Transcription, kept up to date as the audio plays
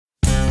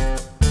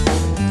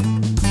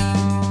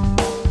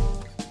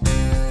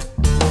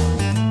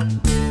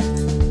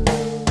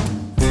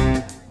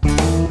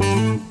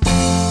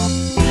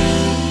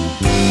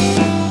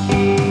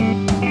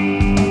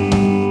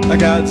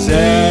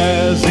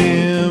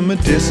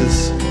my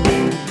disses,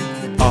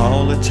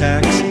 all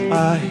attacks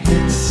are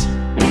hits.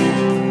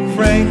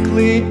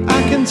 Frankly,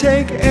 I can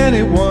take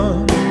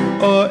anyone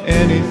or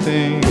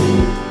anything.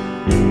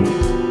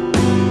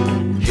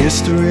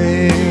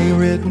 History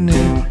written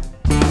in.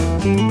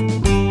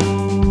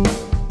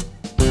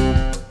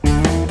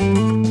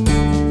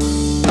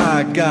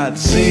 I got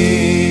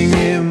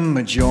singing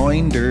my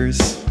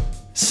joinders.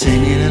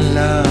 Singing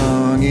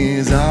along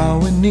is all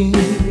we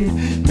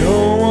need.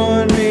 No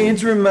one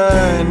needs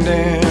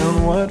reminding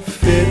what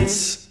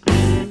fits.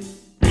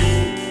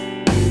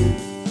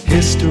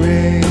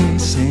 History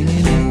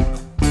singing in.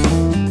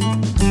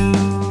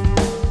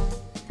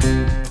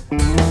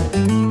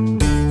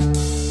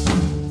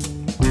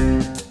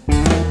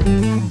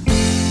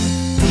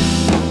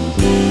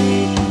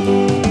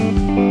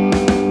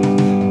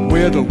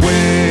 With a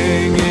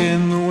wing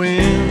in the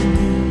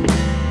wind,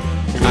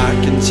 I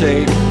can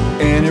take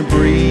any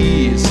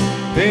breeze.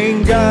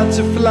 Ain't got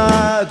to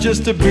fly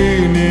just to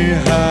be knee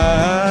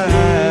high.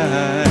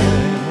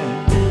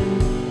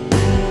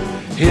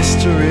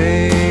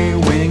 History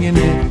winging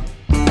it.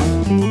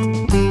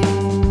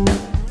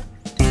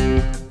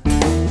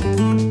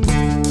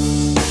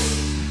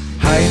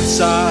 Heights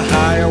are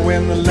higher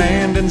when the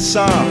landing's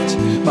soft.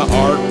 My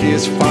art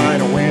is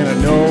finer when I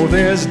know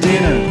there's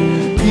dinner.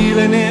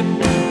 Feeling it,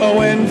 oh,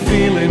 when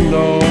feeling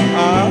low,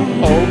 I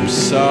hope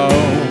so.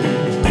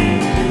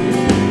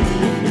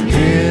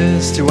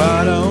 Here's to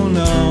I don't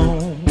know.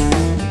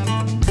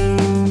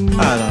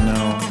 I don't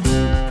know.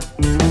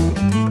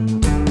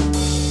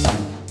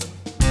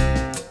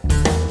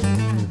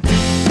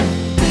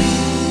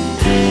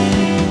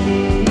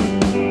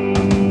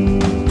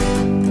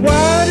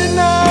 Why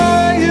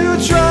deny you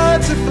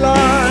tried to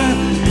fly?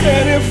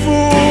 Any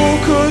fool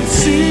could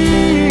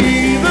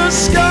see the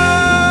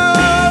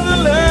sky, the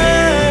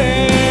land.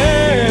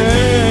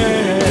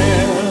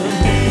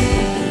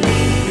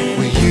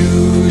 We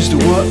used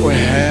what we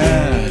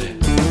had.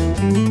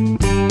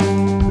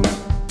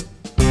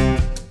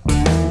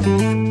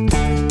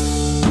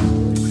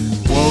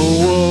 Whoa,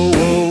 whoa,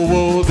 whoa,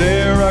 whoa,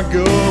 there I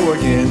go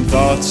again.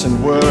 Thoughts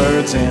and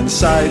words and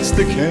sights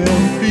that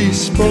can't be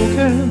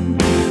spoken.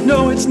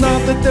 No, it's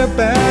not that they're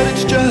bad,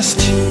 it's just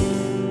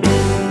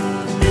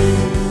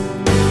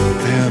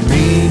their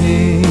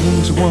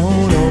meanings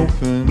won't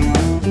open.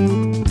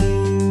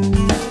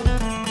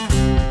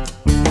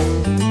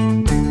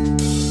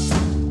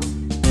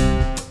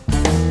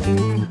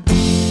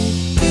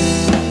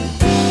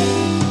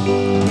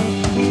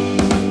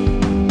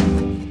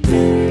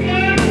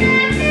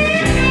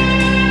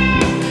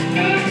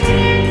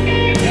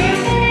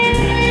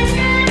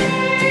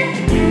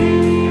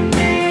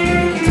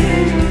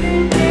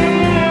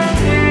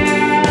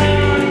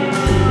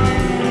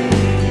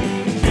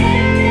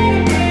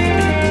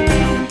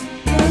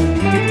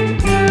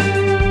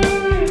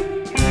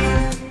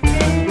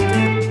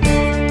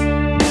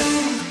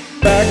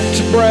 Back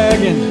to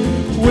bragging,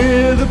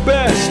 we're the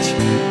best.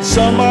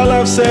 Some all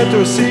have said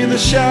to see the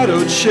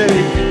shadowed shake.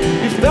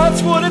 If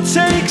that's what it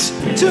takes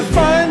to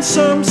find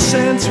some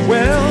sense,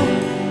 well,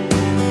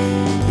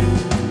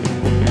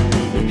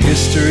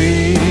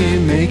 history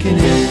making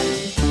it.